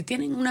Si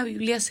tienen una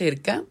Biblia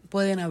cerca,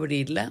 pueden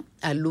abrirla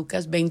a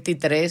Lucas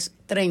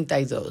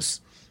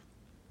 23:32.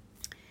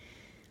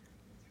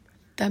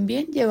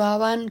 También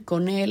llevaban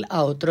con él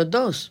a otros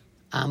dos,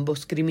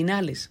 ambos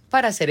criminales,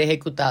 para ser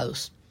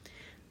ejecutados.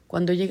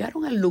 Cuando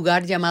llegaron al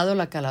lugar llamado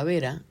La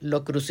Calavera,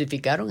 lo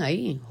crucificaron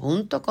ahí,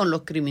 junto con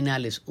los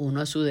criminales, uno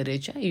a su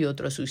derecha y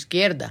otro a su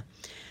izquierda.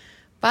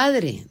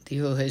 Padre,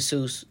 dijo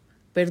Jesús,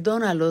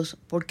 perdónalos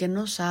porque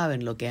no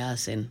saben lo que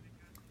hacen.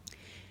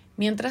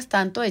 Mientras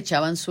tanto,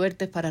 echaban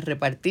suertes para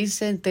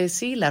repartirse entre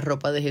sí la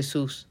ropa de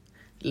Jesús.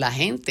 La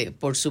gente,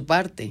 por su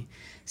parte,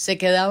 se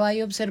quedaba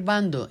ahí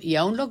observando y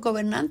aún los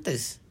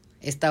gobernantes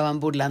estaban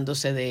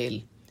burlándose de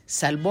él.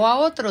 Salvó a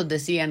otros,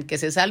 decían, que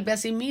se salve a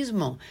sí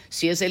mismo,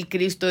 si es el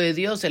Cristo de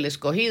Dios, el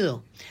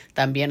escogido.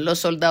 También los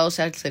soldados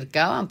se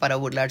acercaban para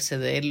burlarse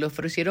de él, le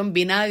ofrecieron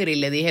vinagre y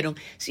le dijeron,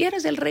 si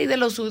eres el rey de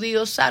los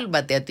judíos,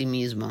 sálvate a ti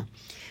mismo.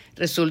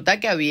 Resulta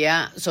que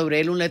había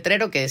sobre él un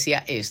letrero que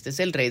decía, este es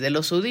el rey de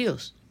los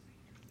judíos.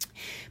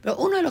 Pero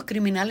uno de los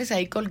criminales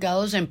ahí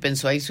colgados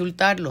empezó a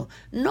insultarlo.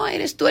 ¿No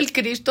eres tú el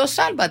Cristo?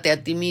 Sálvate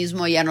a ti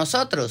mismo y a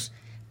nosotros.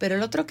 Pero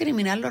el otro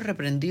criminal lo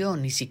reprendió.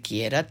 ¿Ni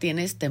siquiera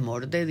tienes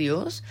temor de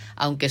Dios,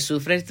 aunque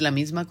sufres la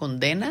misma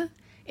condena?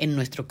 En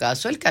nuestro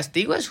caso, el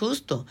castigo es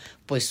justo,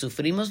 pues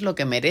sufrimos lo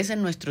que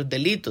merecen nuestros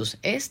delitos.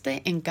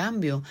 Este, en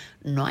cambio,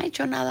 no ha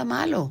hecho nada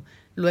malo.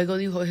 Luego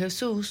dijo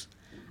Jesús,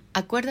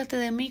 acuérdate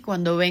de mí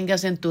cuando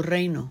vengas en tu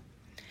reino.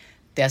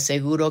 Te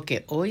aseguro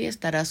que hoy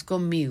estarás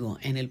conmigo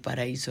en el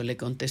paraíso, le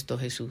contestó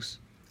Jesús.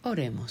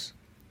 Oremos.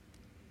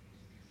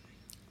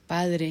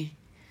 Padre,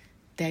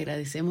 te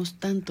agradecemos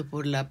tanto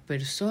por la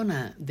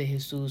persona de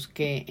Jesús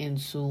que en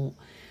su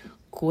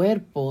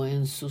cuerpo,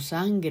 en su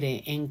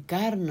sangre,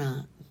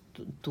 encarna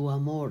tu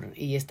amor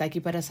y está aquí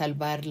para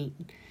salvarnos.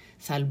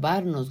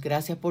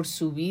 Gracias por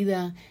su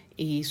vida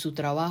y su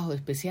trabajo,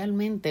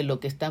 especialmente lo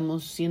que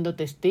estamos siendo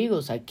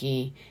testigos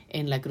aquí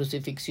en la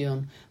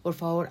crucifixión. Por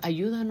favor,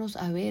 ayúdanos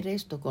a ver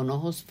esto con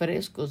ojos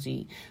frescos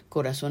y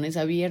corazones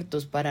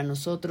abiertos para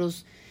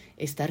nosotros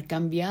estar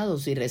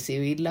cambiados y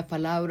recibir las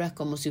palabras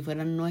como si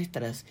fueran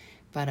nuestras,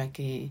 para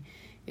que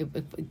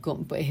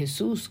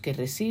Jesús, que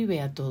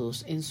recibe a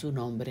todos en su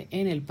nombre,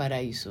 en el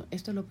paraíso.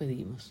 Esto lo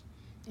pedimos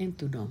en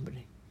tu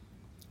nombre.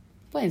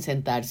 Pueden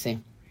sentarse.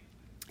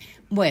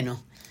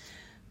 Bueno,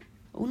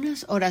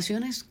 unas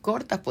oraciones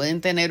cortas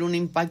pueden tener un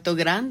impacto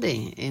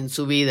grande en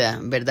su vida,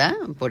 ¿verdad?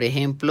 Por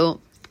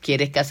ejemplo,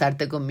 ¿quieres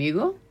casarte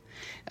conmigo?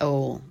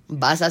 ¿O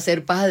vas a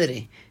ser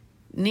padre?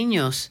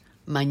 Niños,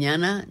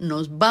 mañana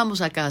nos vamos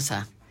a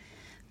casa.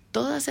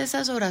 Todas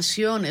esas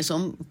oraciones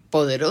son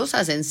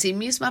poderosas en sí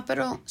mismas,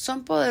 pero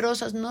son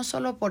poderosas no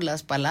solo por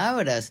las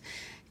palabras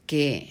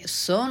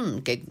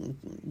en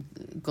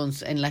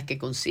las que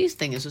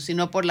consisten eso,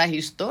 sino por las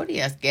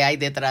historias que hay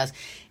detrás.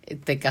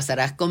 Te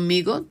casarás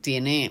conmigo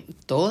tiene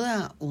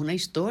toda una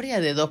historia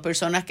de dos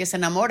personas que se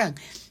enamoran.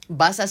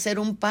 Vas a ser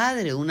un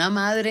padre, una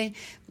madre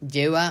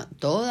lleva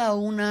toda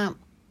una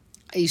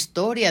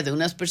historia de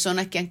unas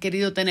personas que han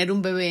querido tener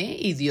un bebé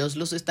y Dios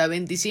los está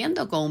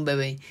bendiciendo con un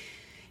bebé.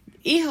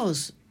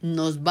 Hijos,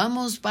 nos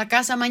vamos para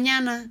casa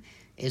mañana.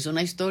 Es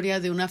una historia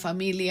de una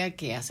familia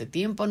que hace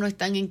tiempo no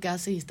están en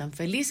casa y están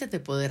felices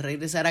de poder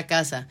regresar a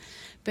casa.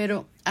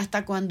 Pero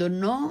hasta cuando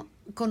no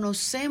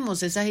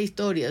conocemos esas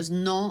historias,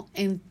 no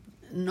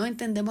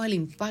entendemos el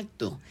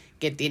impacto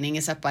que tienen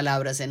esas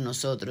palabras en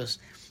nosotros.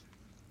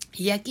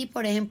 Y aquí,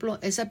 por ejemplo,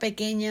 esa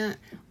pequeña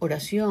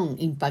oración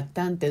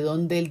impactante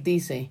donde él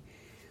dice,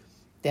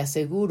 te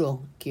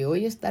aseguro que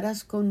hoy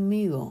estarás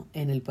conmigo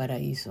en el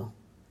paraíso.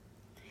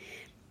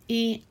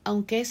 Y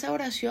aunque esa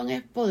oración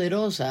es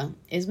poderosa,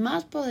 es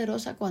más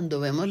poderosa cuando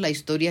vemos la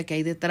historia que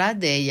hay detrás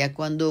de ella,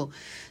 cuando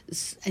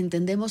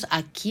entendemos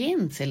a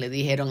quién se le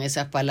dijeron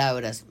esas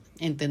palabras,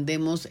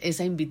 entendemos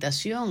esa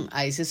invitación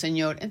a ese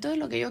Señor. Entonces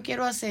lo que yo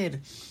quiero hacer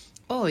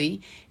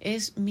hoy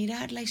es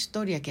mirar la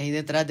historia que hay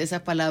detrás de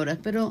esas palabras,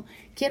 pero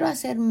quiero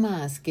hacer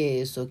más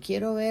que eso,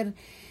 quiero ver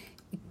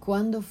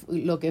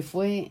lo que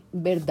fue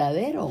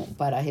verdadero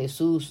para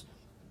Jesús.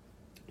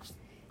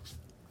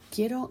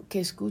 Quiero que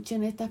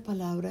escuchen estas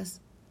palabras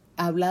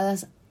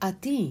habladas a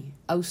ti,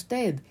 a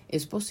usted.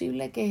 Es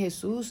posible que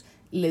Jesús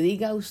le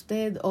diga a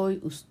usted hoy,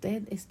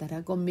 usted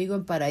estará conmigo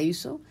en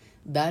paraíso,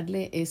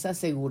 darle esa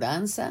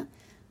aseguranza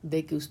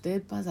de que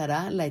usted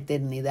pasará la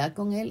eternidad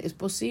con Él. ¿Es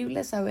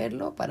posible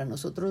saberlo para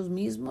nosotros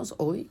mismos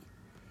hoy?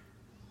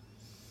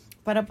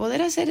 Para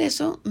poder hacer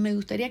eso, me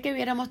gustaría que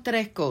viéramos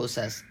tres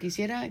cosas.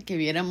 Quisiera que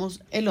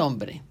viéramos el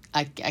hombre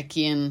a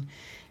quien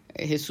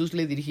Jesús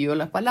le dirigió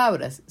las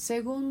palabras.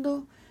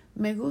 Segundo,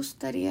 me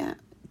gustaría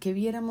que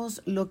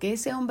viéramos lo que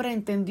ese hombre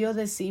entendió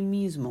de sí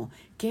mismo,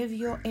 qué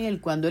vio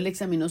él cuando él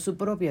examinó su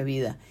propia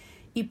vida.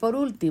 Y por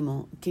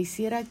último,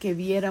 quisiera que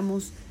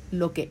viéramos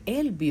lo que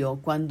él vio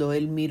cuando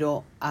él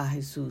miró a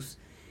Jesús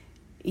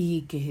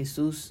y que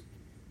Jesús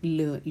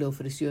le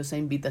ofreció esa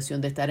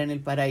invitación de estar en el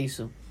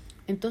paraíso.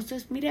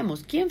 Entonces,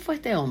 miremos, ¿quién fue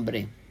este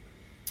hombre?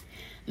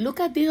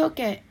 Lucas dijo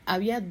que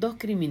había dos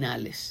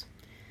criminales.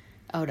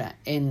 Ahora,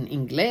 en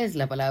inglés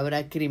la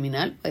palabra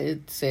criminal puede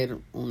ser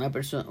una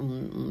persona,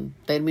 un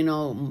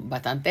término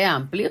bastante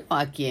amplio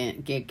a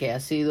quien que ha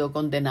sido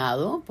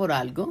condenado por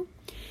algo,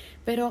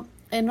 pero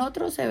en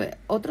otros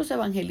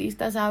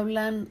evangelistas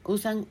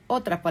usan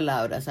otras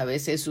palabras. A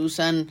veces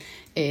usan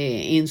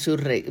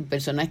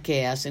personas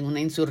que hacen una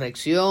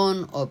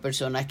insurrección o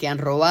personas que han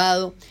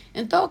robado.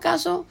 En todo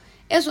caso,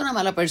 es una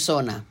mala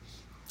persona.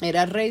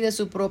 Era rey de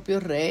su propio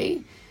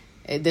reino,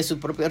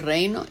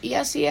 y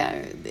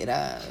hacía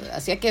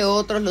que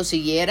otros lo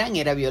siguieran.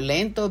 Era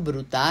violento,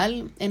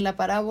 brutal. En la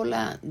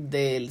parábola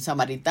del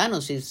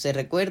samaritano, si se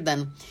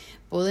recuerdan,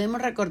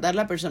 podemos recordar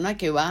la persona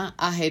que va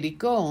a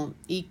Jericó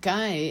y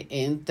cae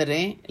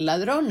entre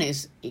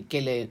ladrones y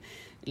que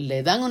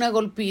le dan una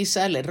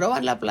golpiza, le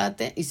roban la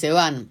plata y se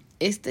van.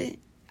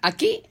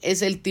 Aquí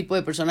es el tipo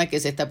de persona que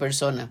es esta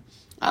persona.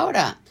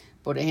 Ahora,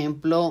 por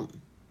ejemplo,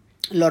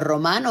 los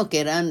romanos, que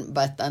eran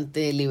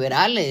bastante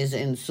liberales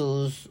en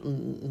sus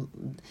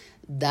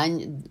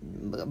daños,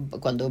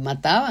 cuando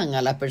mataban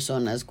a las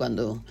personas,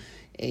 cuando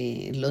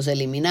los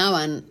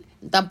eliminaban,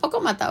 tampoco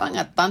mataban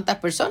a tantas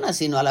personas,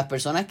 sino a las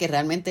personas que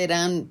realmente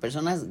eran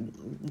personas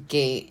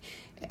que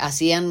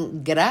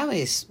hacían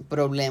graves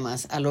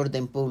problemas al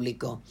orden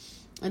público.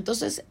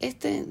 Entonces,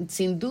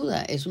 sin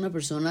duda es una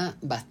persona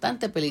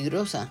bastante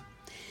peligrosa.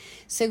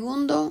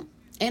 Segundo,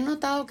 he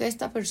notado que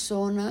esta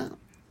persona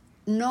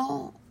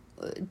no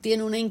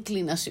tiene una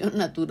inclinación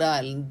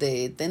natural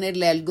de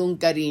tenerle algún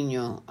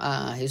cariño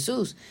a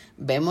Jesús.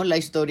 Vemos la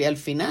historia al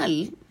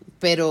final,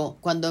 pero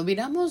cuando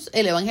miramos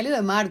el Evangelio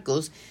de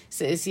Marcos,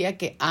 se decía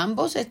que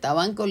ambos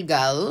estaban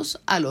colgados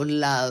a los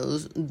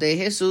lados de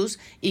Jesús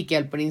y que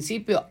al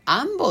principio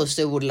ambos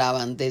se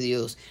burlaban de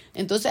Dios.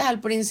 Entonces,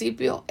 al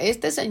principio,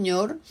 este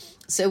señor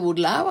se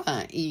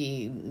burlaba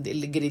y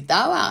le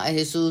gritaba a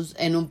Jesús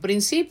en un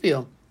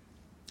principio.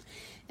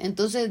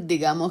 Entonces,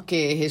 digamos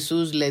que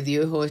Jesús le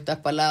dijo estas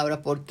palabras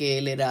porque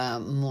él era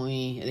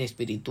muy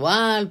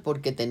espiritual,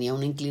 porque tenía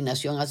una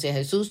inclinación hacia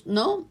Jesús.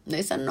 No,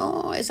 esa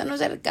no es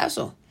el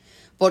caso.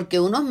 Porque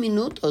unos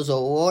minutos o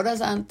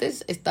horas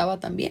antes estaba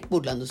también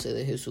burlándose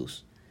de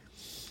Jesús.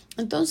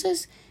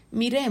 Entonces,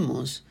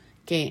 miremos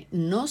que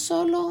no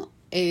solo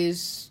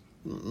es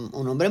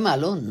un hombre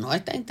malo, no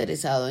está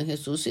interesado en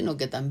Jesús, sino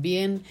que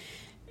también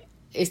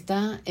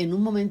está en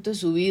un momento de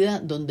su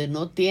vida donde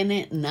no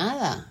tiene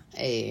nada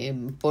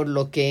por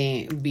lo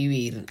que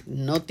vivir,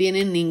 no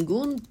tiene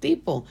ningún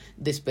tipo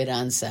de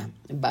esperanza.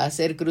 Va a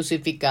ser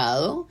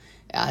crucificado,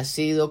 ha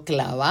sido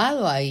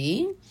clavado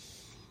ahí,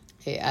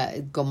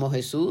 como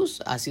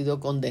Jesús, ha sido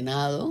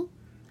condenado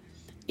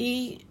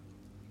y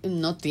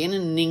no tiene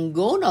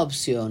ninguna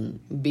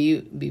opción.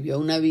 Vivió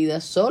una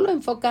vida solo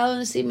enfocado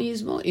en sí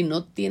mismo y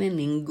no tiene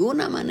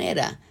ninguna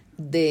manera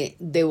de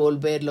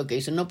devolver lo que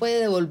hizo. No puede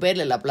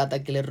devolverle la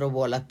plata que le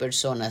robó a las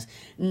personas.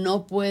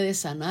 No puede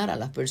sanar a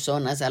las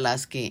personas a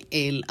las que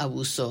él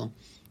abusó.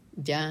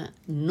 Ya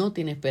no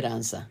tiene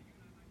esperanza.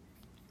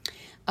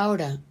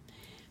 Ahora,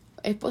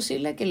 es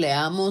posible que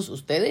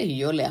ustedes y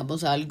yo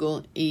leamos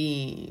algo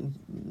y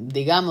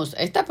digamos,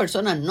 esta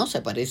persona no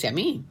se parece a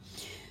mí.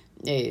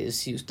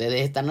 Si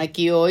ustedes están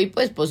aquí hoy,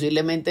 pues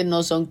posiblemente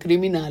no son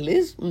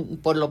criminales.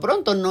 Por lo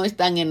pronto no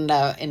están en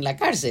la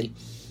cárcel.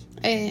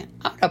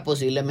 Ahora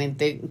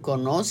posiblemente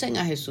conocen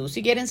a Jesús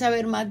y quieren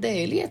saber más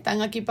de él y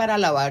están aquí para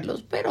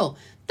alabarlos, pero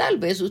tal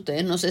vez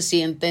ustedes no se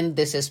sienten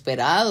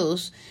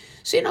desesperados,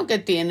 sino que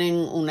tienen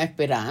una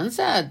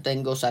esperanza.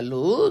 Tengo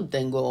salud,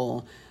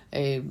 tengo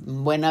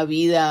buena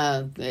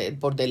vida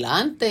por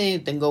delante,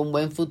 tengo un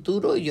buen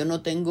futuro y yo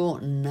no tengo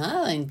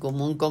nada en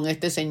común con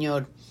este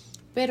señor.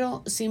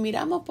 Pero si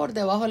miramos por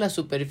debajo de la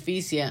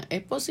superficie,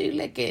 es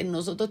posible que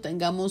nosotros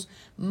tengamos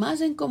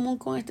más en común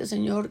con este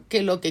señor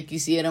que lo que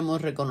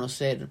quisiéramos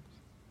reconocer.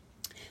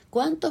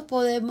 ¿Cuántos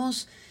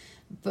podemos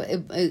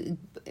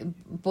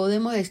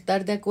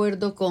estar de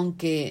acuerdo con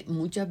que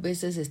muchas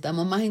veces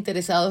estamos más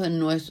interesados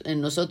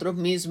en nosotros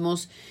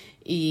mismos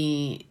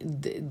y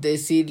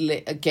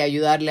decirle que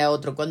ayudarle a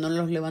otro? Cuando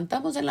nos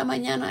levantamos en la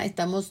mañana,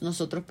 estamos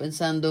nosotros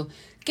pensando,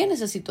 ¿qué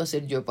necesito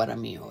hacer yo para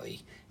mí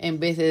hoy? En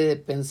vez de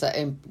pensar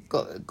en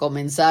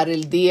comenzar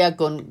el día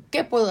con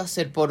 ¿qué puedo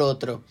hacer por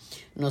otro?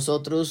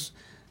 Nosotros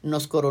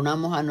nos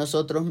coronamos a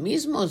nosotros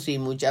mismos y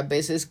muchas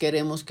veces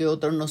queremos que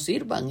otros nos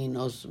sirvan y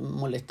nos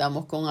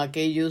molestamos con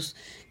aquellos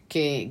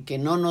que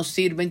no nos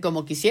sirven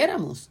como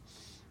quisiéramos.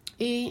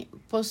 Y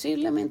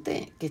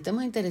posiblemente que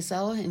estemos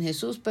interesados en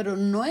Jesús, pero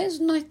no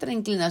es nuestra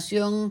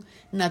inclinación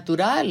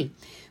natural.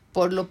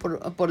 Por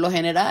lo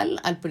general,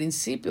 al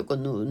principio,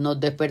 cuando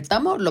nos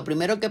despertamos, lo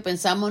primero que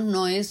pensamos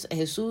no es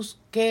Jesús,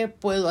 ¿qué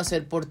puedo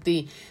hacer por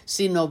ti?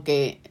 Sino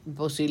que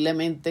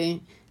posiblemente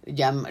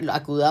ya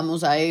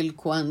acudamos a Él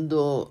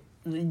cuando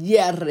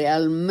ya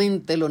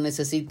realmente lo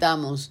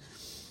necesitamos.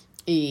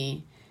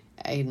 Y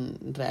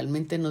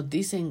realmente nos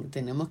dicen,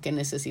 tenemos que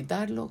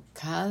necesitarlo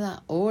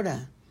cada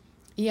hora.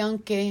 Y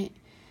aunque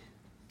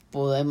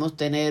podemos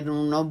tener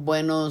unos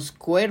buenos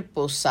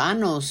cuerpos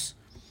sanos,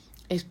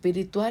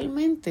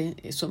 espiritualmente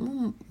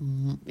somos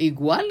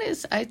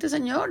iguales a este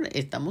señor.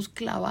 Estamos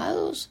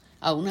clavados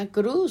a una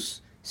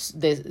cruz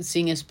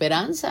sin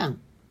esperanza.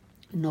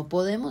 No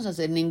podemos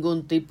hacer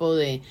ningún tipo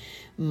de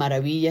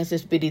maravillas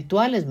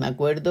espirituales. Me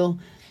acuerdo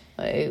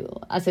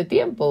hace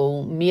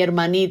tiempo, mi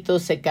hermanito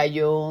se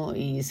cayó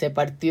y se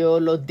partió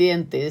los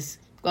dientes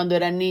cuando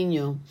era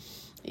niño.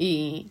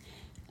 Y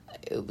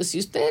si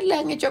ustedes le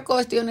han hecho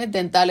cuestiones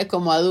dentales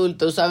como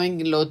adultos,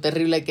 saben lo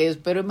terrible que es.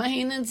 Pero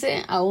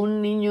imagínense a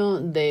un niño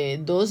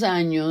de 2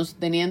 años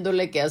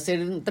teniéndole que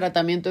hacer un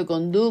tratamiento de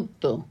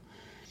conducto.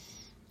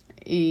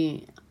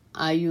 Y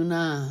hay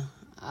una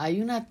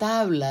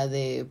tabla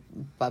de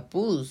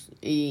papús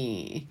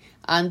y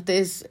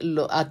antes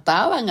lo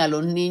ataban a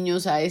los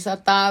niños a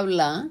esa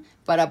tabla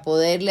para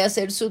poderle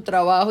hacer su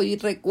trabajo, y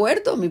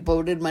recuerdo a mi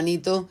pobre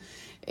hermanito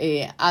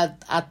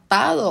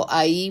atado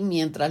ahí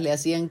mientras le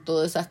hacían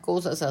todas esas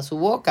cosas a su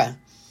boca.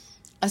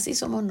 Así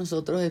somos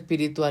nosotros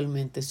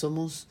espiritualmente,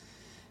 somos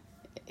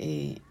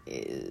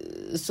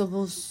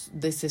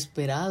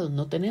desesperados,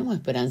 no tenemos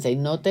esperanza y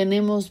no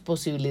tenemos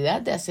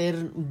posibilidad de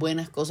hacer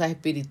buenas cosas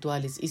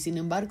espirituales. Y sin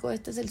embargo,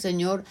 este es el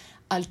Señor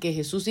al que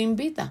Jesús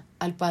invita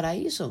al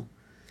paraíso.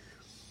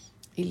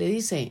 Y le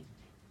dice,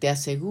 te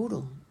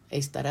aseguro,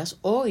 estarás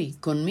hoy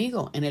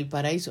conmigo en el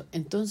paraíso.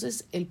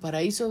 Entonces, el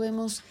paraíso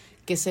vemos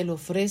que se lo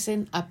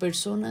ofrecen a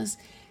personas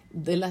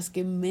de las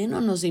que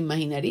menos nos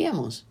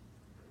imaginaríamos.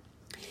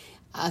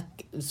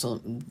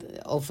 Son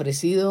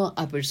ofrecido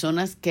a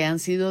personas que han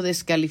sido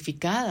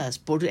descalificadas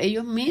por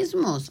ellos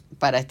mismos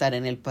para estar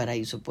en el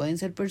paraíso. Pueden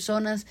ser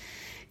personas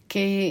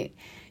que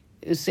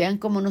sean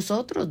como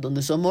nosotros,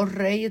 donde somos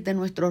reyes de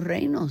nuestros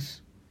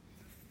reinos.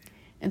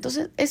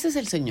 Entonces, ese es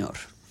el Señor.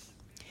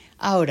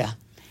 Ahora,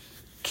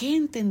 ¿qué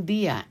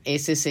entendía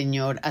ese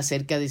Señor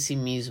acerca de sí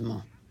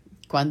mismo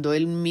cuando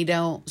Él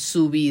miró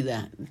su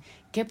vida?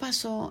 ¿Qué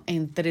pasó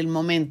entre el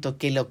momento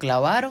que lo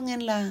clavaron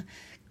en la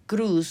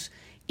cruz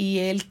y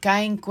Él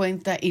cae en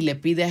cuenta y le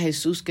pide a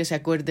Jesús que se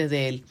acuerde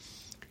de Él?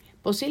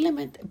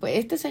 Posiblemente, pues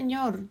este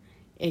Señor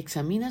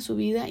examina su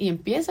vida y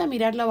empieza a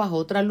mirarla bajo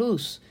otra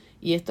luz.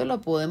 Y esto lo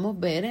podemos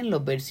ver en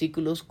los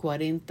versículos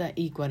 40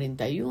 y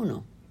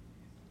 41.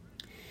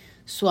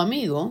 Su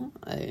amigo,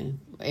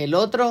 el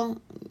otro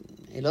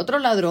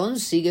ladrón,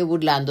 sigue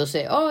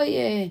burlándose.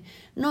 Oye,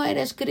 no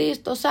eres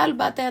Cristo,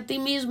 sálvate a ti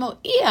mismo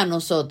y a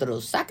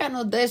nosotros,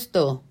 sácanos de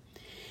esto.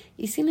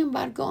 Y sin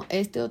embargo,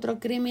 este otro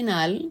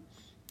criminal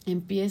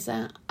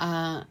empieza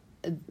a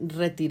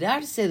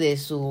retirarse de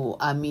su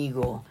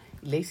amigo.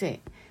 Le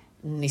dice,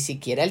 ni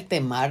siquiera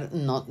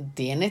no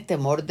tienes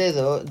temor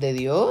de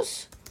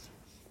Dios,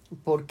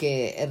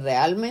 porque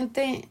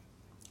realmente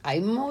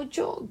hay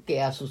mucho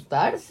que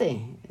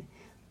asustarse,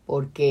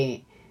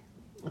 porque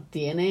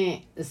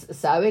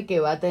sabe que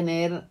va a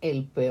tener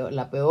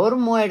la peor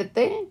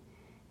muerte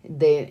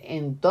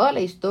en toda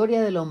la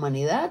historia de la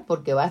humanidad,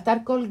 porque va a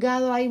estar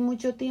colgado ahí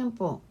mucho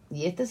tiempo.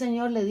 Y este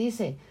señor le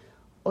dice,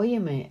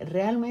 óyeme,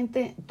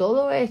 realmente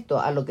todo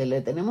esto a lo que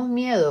le tenemos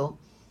miedo,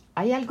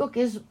 hay algo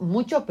que es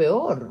mucho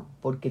peor,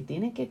 porque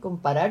tiene que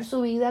comparar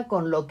su vida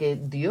con lo que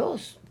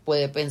Dios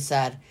puede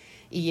pensar.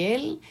 Y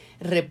él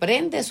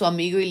reprende a su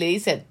amigo y le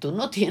dice, ¿tú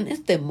no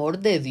tienes temor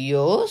de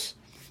Dios?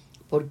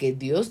 Porque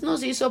Dios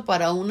nos hizo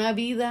para una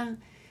vida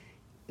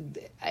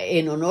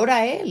en honor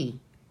a Él.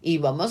 Y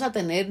vamos a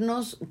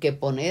tenernos que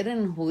poner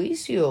en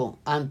juicio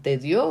ante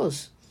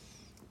Dios.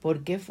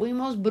 ¿Por qué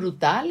fuimos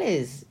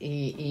brutales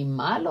y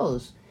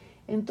malos?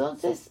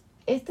 Entonces,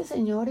 este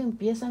señor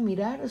empieza a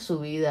mirar su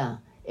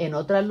vida en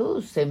otra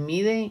luz. Se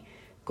mide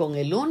con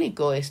el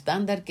único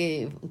estándar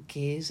que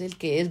es el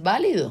que es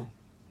válido.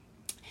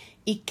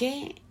 ¿Y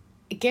qué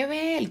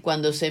ve él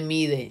cuando se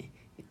mide?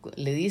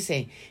 Le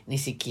dice, ni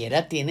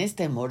siquiera tienes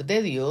temor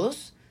de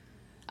Dios,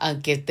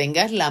 aunque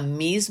tengas la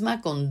misma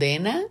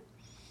condena.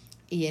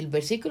 Y el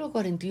versículo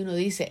 41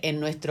 dice, en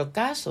nuestro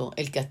caso,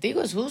 el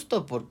castigo es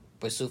justo,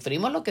 pues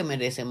sufrimos lo que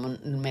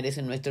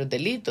merecen nuestros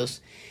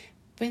delitos.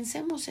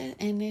 Pensemos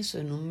en eso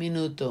en un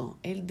minuto.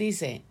 Él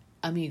dice,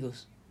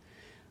 amigos,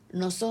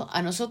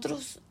 a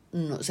nosotros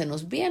se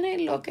nos viene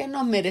lo que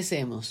nos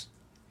merecemos.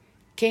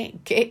 ¿Qué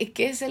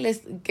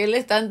le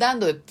están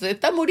dando? Se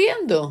está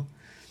muriendo.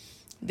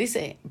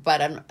 Dice,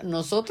 para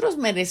nosotros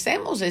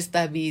merecemos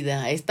esta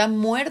vida, esta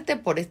muerte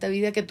por esta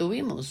vida que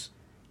tuvimos.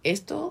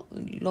 Esto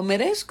lo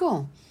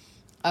merezco.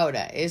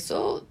 Ahora,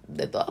 eso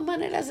de todas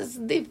maneras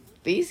es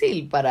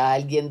difícil para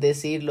alguien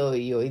decirlo,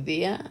 y hoy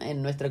día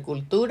en nuestra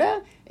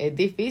cultura es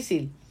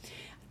difícil.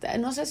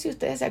 No sé si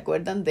ustedes se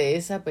acuerdan de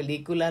esa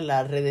película,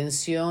 La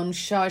Redención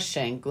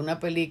Shawshank, una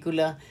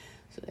película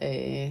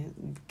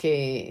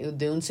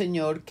de un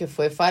señor que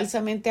fue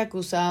falsamente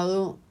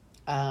acusado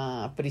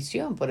a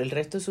prisión por el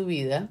resto de su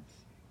vida,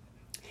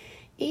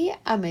 y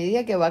a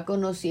medida que va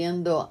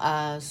conociendo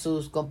a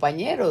sus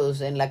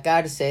compañeros en la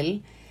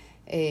cárcel,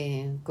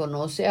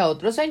 conoce a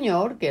otro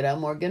señor que era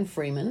Morgan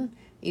Freeman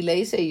y le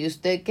dice, ¿y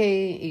usted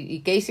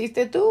qué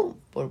hiciste tú?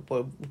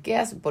 ¿Por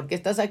qué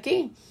estás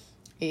aquí?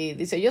 Y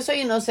dice, yo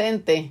soy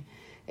inocente,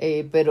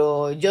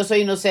 pero yo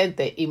soy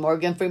inocente. Y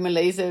Morgan Freeman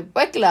le dice,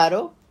 pues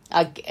claro,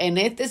 en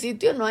este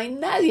sitio no hay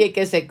nadie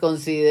que se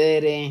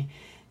considere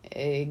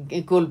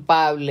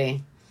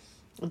culpable.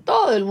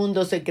 Todo el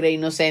mundo se cree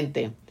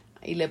inocente.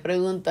 Y le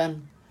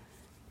preguntan,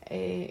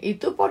 ¿y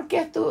tú por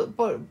qué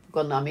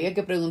cuando la amiga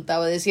que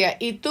preguntaba decía,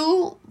 ¿y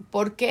tú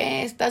por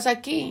qué estás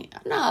aquí?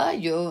 Nada,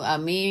 a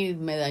mí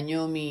me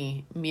dañó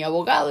mi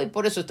abogado y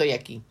por eso estoy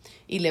aquí.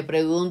 Y le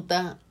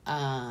pregunta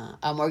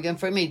a Morgan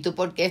Freeman, ¿y tú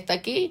por qué estás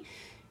aquí?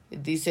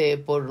 Dice,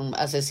 por un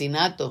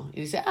asesinato.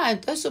 Y dice,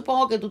 entonces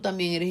supongo que tú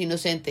también eres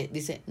inocente.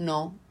 Dice,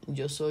 no,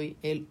 yo soy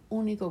el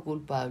único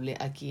culpable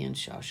aquí en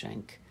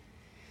Shawshank.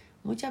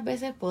 Muchas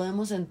veces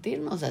podemos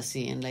sentirnos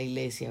así en la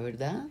iglesia,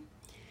 ¿verdad?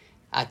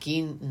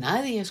 Aquí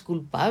nadie es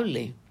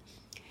culpable.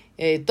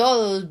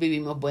 Todos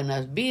vivimos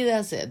buenas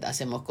vidas,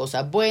 hacemos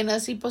cosas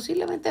buenas y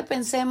posiblemente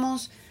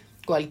pensemos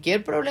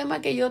cualquier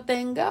problema que yo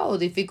tenga o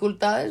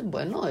dificultades,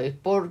 bueno, es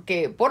por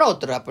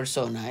otra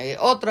persona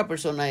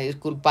es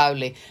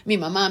culpable. Mi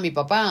mamá, mi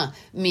papá,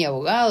 mi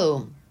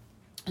abogado.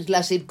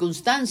 Las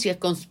circunstancias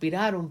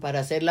conspiraron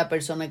para ser la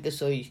persona que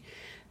soy.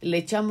 Le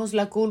echamos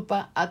la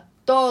culpa a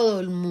todo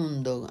el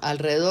mundo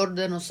alrededor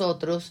de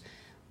nosotros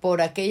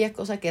por aquellas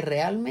cosas que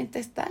realmente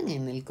están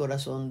en el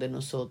corazón de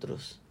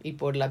nosotros y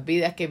por las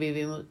vidas que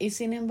vivimos. Y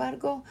sin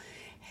embargo,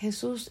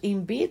 Jesús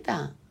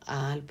invita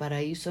al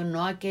paraíso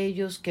no a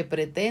aquellos que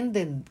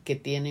pretenden que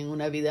tienen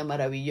una vida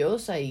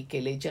maravillosa y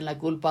que le echan la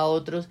culpa a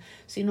otros,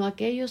 sino a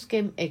aquellos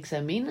que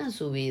examinan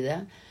su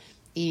vida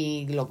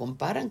y lo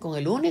comparan con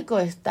el único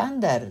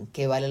estándar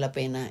que vale la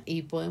pena.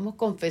 Y podemos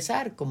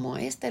confesar, como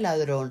este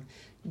ladrón,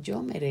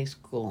 yo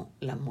merezco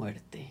la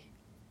muerte.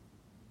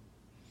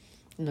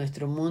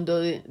 Nuestro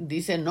mundo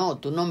dice, no,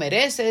 tú no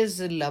mereces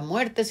la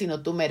muerte,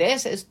 sino tú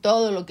mereces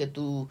todo lo que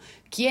tú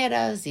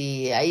quieras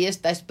y ahí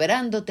está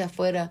esperándote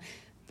afuera.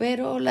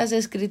 Pero las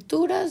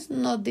escrituras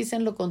nos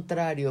dicen lo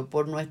contrario,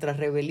 por nuestra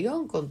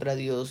rebelión contra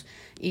Dios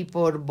y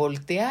por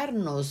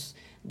voltearnos,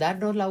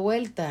 darnos la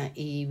vuelta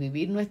y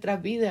vivir nuestra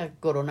vida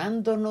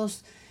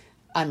coronándonos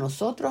a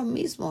nosotros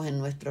mismos en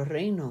nuestro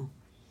reino.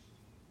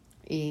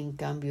 Y en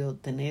cambio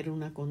tener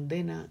una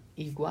condena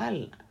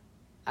igual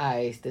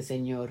a este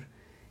Señor.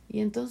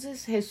 Y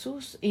entonces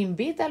Jesús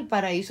invita al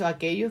paraíso a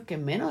aquellos que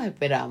menos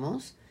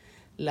esperamos,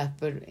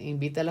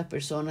 invita a las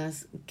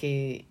personas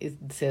que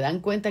se dan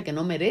cuenta que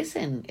no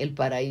merecen el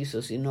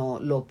paraíso, sino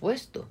lo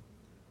opuesto.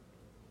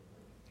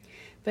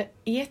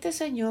 Y este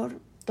Señor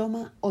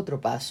toma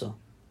otro paso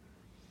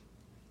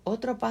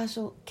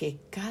que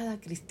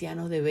cada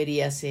cristiano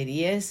debería hacer,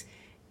 y es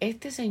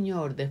este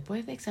Señor,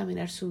 después de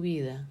examinar su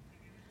vida,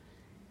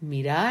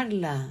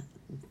 mirarla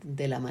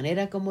de la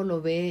manera como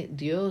lo ve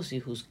Dios y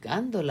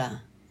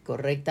juzgándola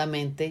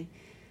correctamente,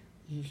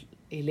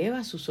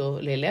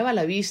 le eleva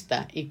la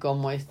vista y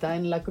como está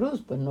en la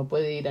cruz, pues no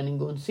puede ir a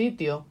ningún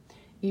sitio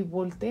y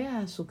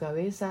voltea su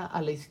cabeza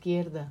a la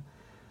izquierda,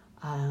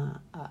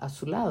 a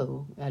su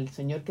lado, al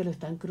Señor que lo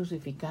están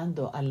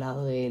crucificando al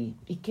lado de él.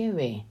 ¿Y qué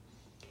ve?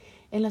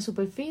 En la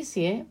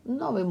superficie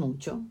no ve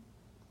mucho.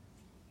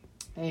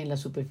 En la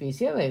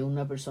superficie ve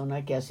una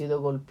persona que ha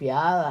sido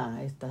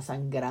golpeada, está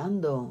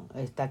sangrando,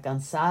 está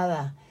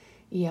cansada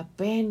y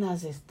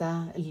apenas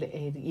está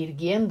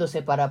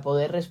irguiéndose para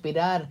poder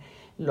respirar.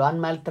 Lo han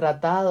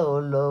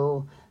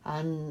maltratado,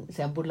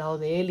 se han burlado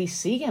de él y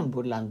siguen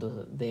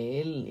burlando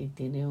de él y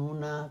tiene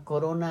una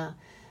corona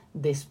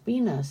de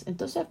espinas.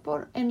 Entonces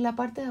en la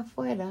parte de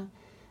afuera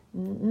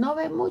no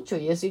ve mucho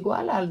y es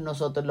igual a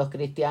nosotros los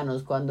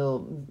cristianos.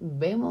 Cuando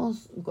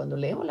leemos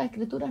la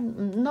escritura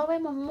no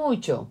vemos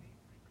mucho.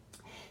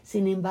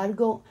 Sin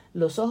embargo,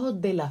 los ojos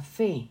de la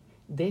fe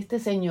de este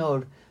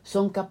Señor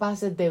son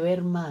capaces de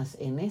ver más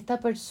en esta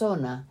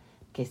persona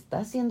que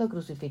está siendo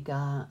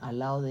crucificada al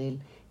lado de él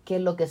que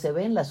lo que se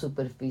ve en la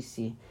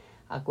superficie.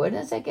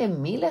 Acuérdense que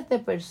miles de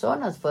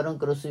personas fueron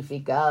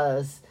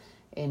crucificadas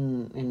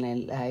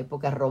en la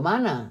época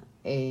romana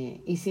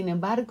y sin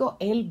embargo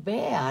él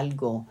ve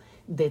algo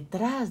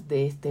detrás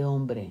de este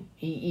hombre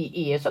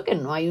y eso que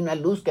no hay una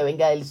luz que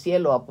venga del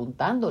cielo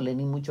apuntándole,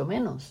 ni mucho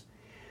menos.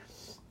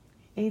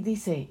 Y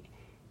dice,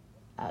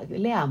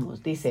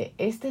 leamos, dice,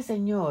 este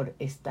Señor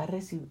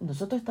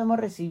nosotros estamos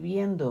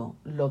recibiendo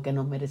lo que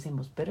nos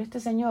merecemos, pero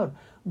este Señor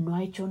no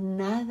ha hecho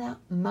nada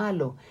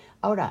malo.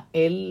 Ahora,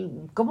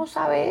 ¿cómo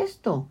sabe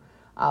esto?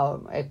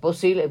 Es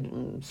posible,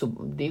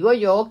 digo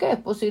yo que es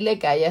posible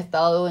que haya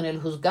estado en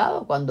el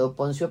juzgado cuando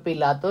Poncio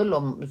Pilato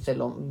se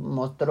lo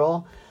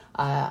mostró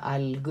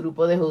al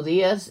grupo de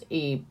judías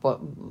y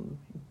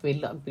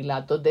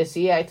Pilato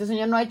decía, este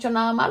señor no ha hecho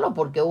nada malo,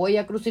 ¿por qué voy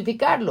a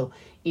crucificarlo?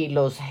 Y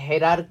los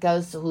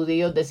jerarcas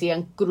judíos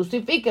decían,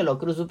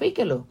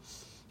 crucifíquelo.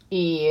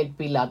 Y el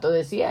Pilato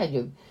decía,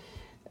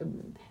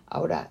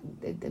 ahora,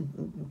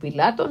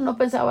 Pilato no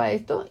pensaba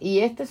esto y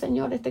este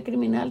señor, este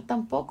criminal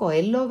tampoco.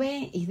 Él lo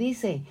ve y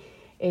dice,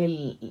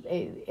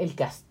 el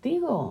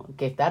castigo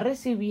que está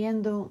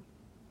recibiendo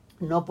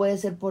no puede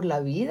ser por la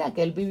vida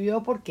que él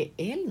vivió porque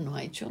él no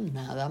ha hecho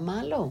nada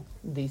malo,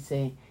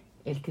 dice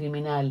el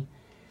criminal.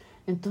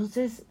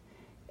 Entonces,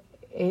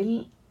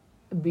 él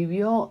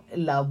vivió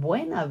la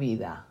buena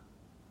vida.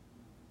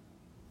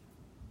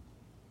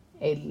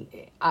 El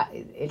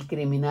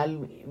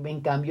criminal,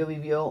 en cambio,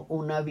 vivió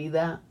una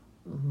vida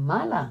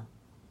mala.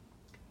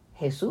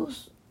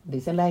 Jesús,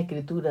 dicen las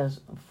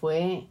Escrituras,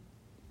 fue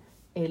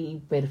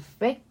el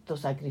perfecto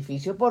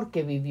sacrificio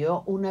porque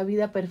vivió una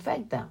vida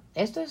perfecta.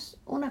 Esto es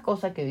una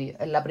cosa que vio,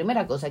 la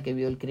primera cosa que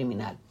vio el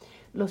criminal.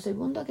 Lo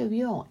segundo que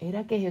vio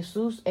era que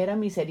Jesús era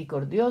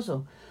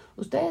misericordioso.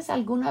 ¿Ustedes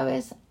alguna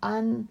vez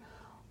han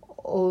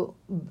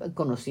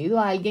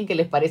conocido a alguien que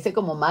les parece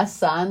como más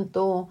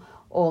santo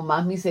o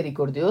más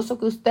misericordioso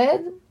que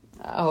usted?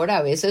 Ahora,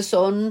 a veces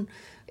son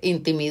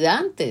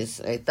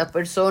intimidantes. Estas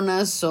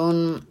personas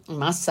son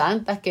más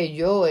santas que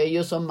yo,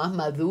 ellos son más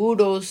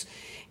maduros,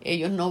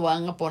 ellos no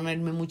van a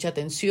ponerme mucha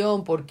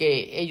atención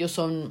porque ellos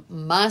son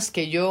más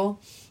que yo.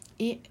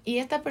 Y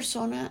esta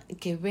persona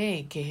que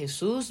ve que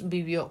Jesús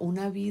vivió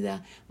una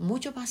vida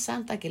mucho más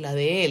santa que la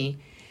de él,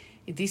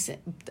 dice,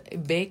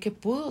 ve que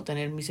pudo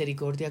tener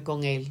misericordia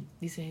con él.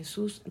 Dice,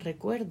 Jesús,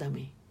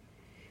 recuérdame,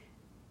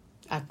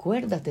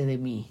 acuérdate de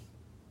mí.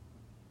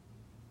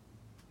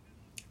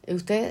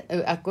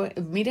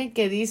 Miren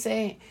que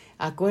dice,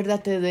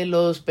 acuérdate de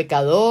los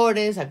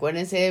pecadores,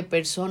 acuérdense de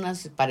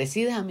personas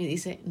parecidas a mí.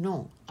 Dice,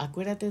 no,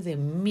 acuérdate de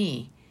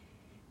mí,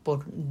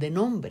 de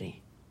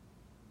nombre.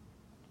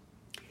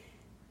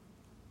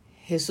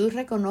 Jesús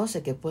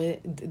reconoce que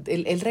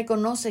él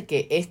reconoce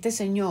que este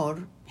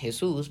Señor,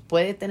 Jesús,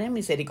 puede tener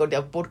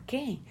misericordia. ¿Por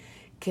qué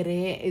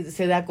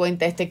se da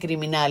cuenta este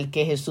criminal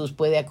que Jesús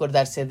puede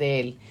acordarse de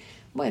él?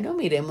 Bueno,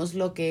 miremos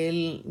lo que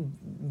él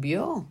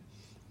vio.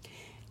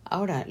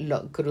 Ahora,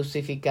 lo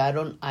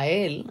crucificaron a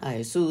él, a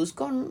Jesús,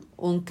 con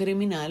un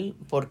criminal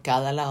por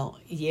cada lado.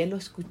 Y él lo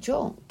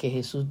escuchó, que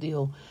Jesús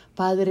dijo,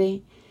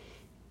 Padre,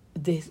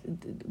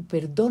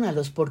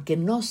 perdónalos porque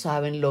no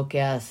saben lo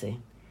que hacen.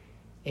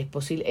 Es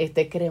posible,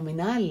 este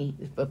criminal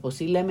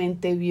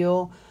posiblemente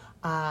vio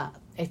a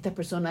estas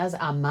personas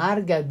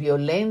amargas,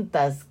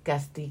 violentas,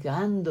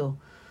 castigando,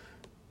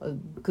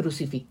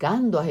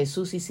 crucificando a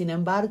Jesús, y sin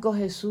embargo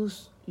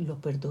Jesús lo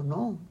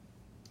perdonó.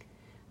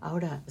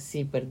 Ahora,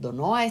 si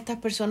perdonó a estas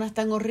personas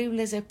tan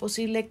horribles, es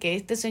posible que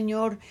este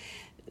Señor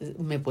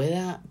me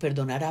pueda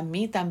perdonar a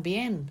mí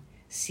también.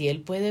 Si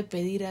Él puede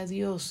pedir a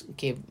Dios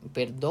que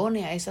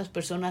perdone a esas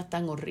personas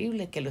tan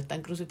horribles que lo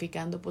están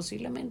crucificando,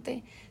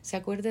 posiblemente se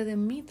acuerde de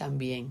mí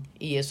también.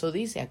 Y eso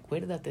dice,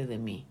 acuérdate de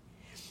mí.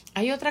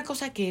 Hay otra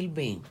cosa que Él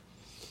ve.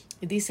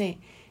 Dice,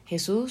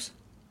 Jesús,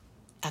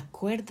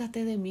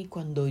 acuérdate de mí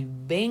cuando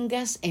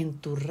vengas en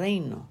tu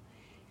reino.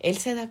 Él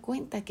se da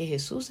cuenta que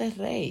Jesús es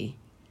rey.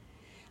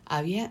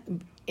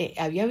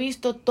 Había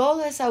visto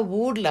toda esa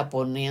burla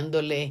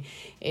poniéndole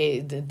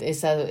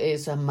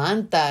esa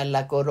manta,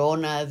 la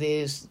corona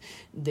de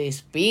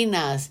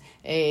espinas,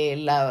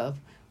 las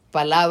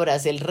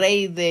palabras, el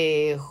rey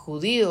de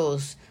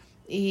judíos,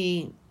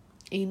 y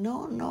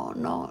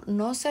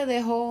no se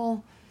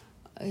dejó.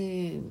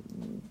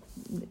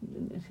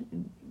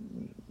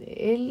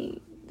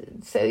 Él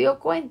se dio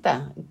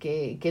cuenta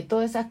que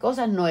todas esas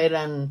cosas no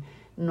eran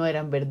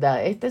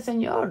verdad. Este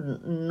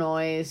Señor no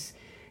es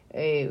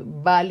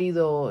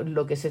válido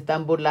lo que se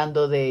están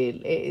burlando de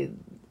él.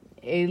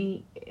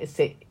 Él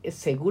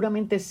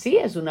seguramente sí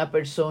es una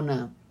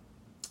persona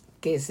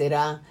que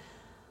será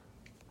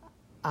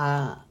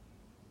a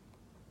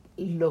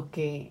lo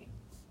que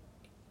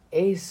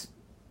es,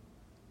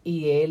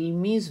 y él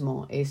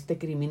mismo, este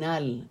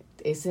criminal,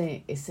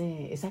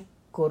 esa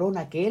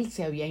corona que él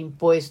se había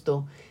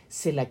impuesto,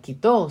 se la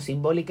quitó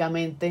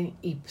simbólicamente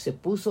y se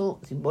puso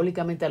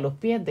simbólicamente a los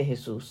pies de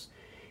Jesús.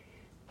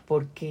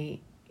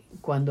 Porque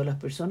cuando las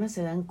personas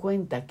se dan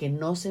cuenta que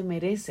no se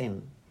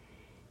merecen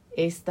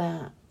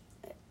esta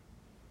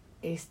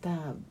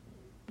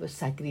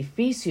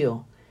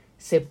sacrificio,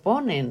 se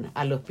ponen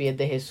a los pies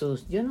de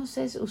Jesús. Yo no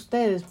sé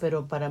ustedes,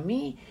 pero para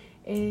mí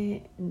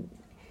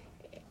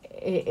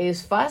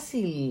es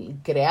fácil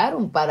crear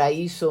un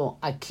paraíso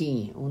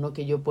aquí, uno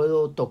que yo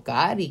puedo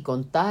tocar y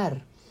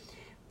contar.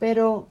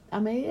 Pero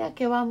a medida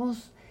que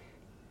vamos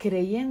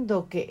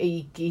creyendo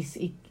y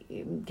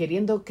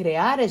queriendo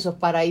crear esos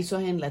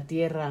paraísos en la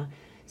tierra,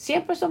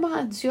 siempre somos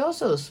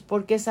ansiosos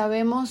porque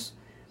sabemos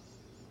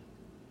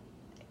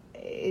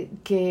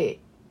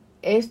que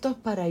estos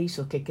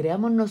paraísos que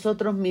creamos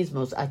nosotros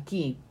mismos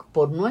aquí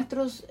por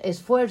nuestros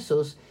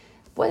esfuerzos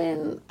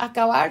pueden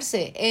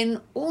acabarse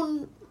en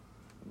un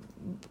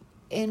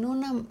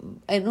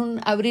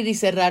abrir y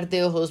cerrar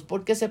de ojos,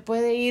 porque se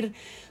puede ir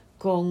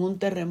con un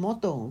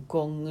terremoto,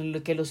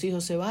 con que los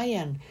hijos se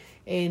vayan.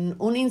 En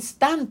un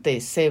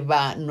instante se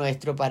va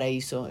nuestro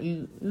paraíso.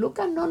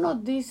 Lucas no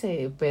nos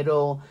dice,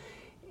 pero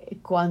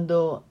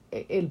cuando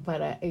el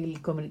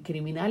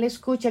criminal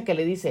escucha que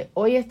le dice,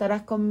 hoy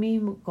estarás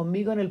conmigo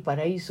en el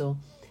paraíso,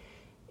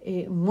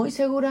 muy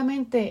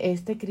seguramente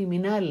este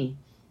criminal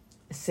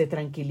se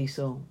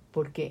tranquilizó,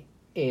 porque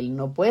él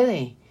no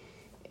puede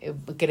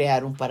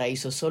crear un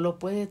paraíso, solo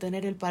puede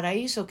tener el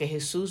paraíso que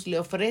Jesús le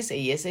ofrece,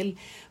 y es el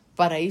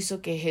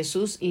paraíso que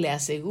Jesús le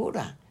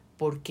asegura,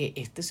 porque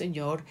este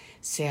Señor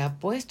se ha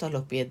puesto a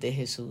los pies de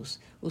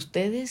Jesús.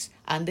 ¿Ustedes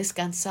han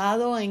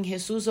descansado en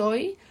Jesús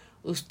hoy?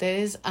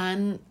 ¿Ustedes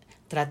han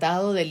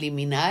tratado de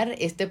eliminar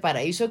este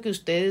paraíso que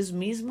ustedes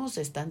mismos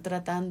están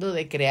tratando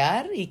de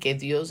crear y que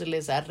Dios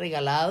les ha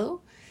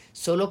regalado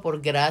solo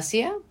por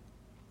gracia?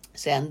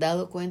 ¿Se han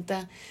dado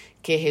cuenta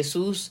que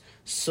Jesús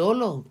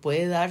solo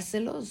puede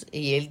dárselos?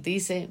 Y Él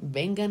dice,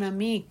 vengan a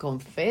mí,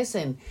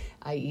 confesen,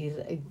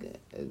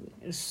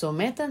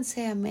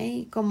 sométanse a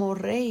mí como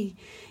rey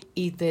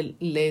y te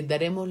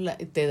daremos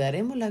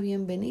la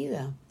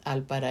bienvenida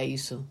al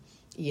paraíso.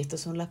 Y estas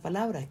son las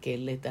palabras que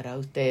Él les dará a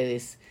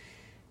ustedes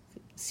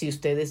si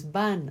ustedes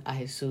van a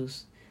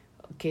Jesús.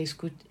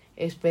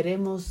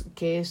 Esperemos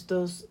que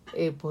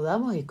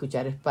podamos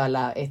escuchar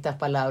estas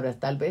palabras.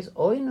 Tal vez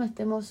hoy no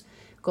estemos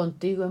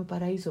contigo en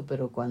paraíso,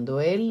 pero cuando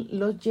Él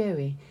los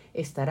lleve,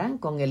 estarán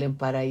con Él en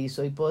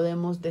paraíso y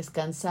podemos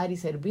descansar y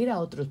servir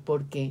a otros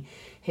porque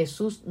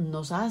Jesús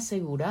nos ha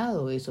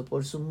asegurado eso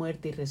por su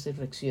muerte y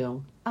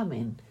resurrección.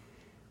 Amén.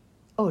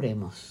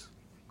 Oremos.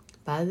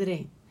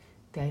 Padre,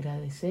 te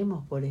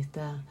agradecemos por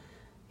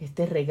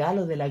este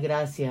regalo de la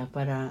gracia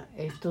para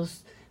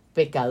estos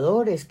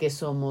pecadores que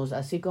somos,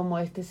 así como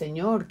este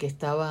Señor que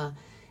estaba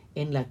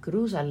en la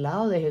cruz al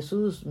lado de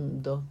Jesús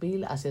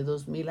hace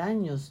 2000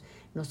 años.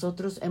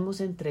 Nosotros hemos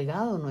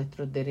entregado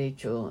nuestro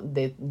derecho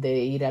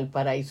de ir al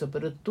paraíso,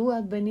 pero tú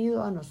has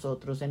venido a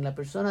nosotros en la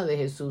persona de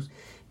Jesús,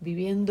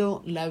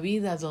 viviendo la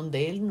vida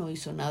donde Él no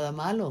hizo nada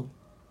malo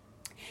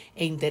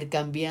e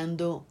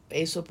intercambiando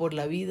eso por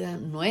la vida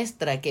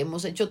nuestra, que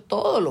hemos hecho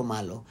todo lo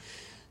malo,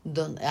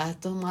 donde has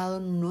tomado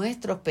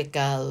nuestros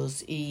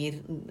pecados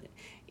y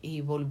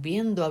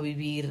volviendo a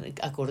vivir,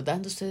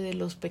 acordándose de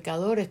los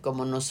pecadores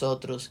como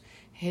nosotros.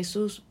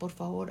 Jesús, por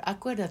favor,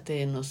 acuérdate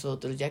de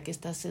nosotros, ya que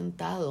estás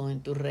sentado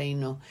en tu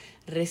reino.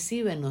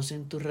 Recíbenos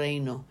en tu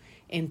reino,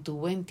 en tu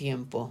buen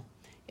tiempo.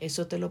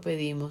 Eso te lo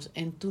pedimos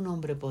en tu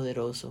nombre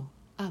poderoso.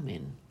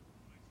 Amén.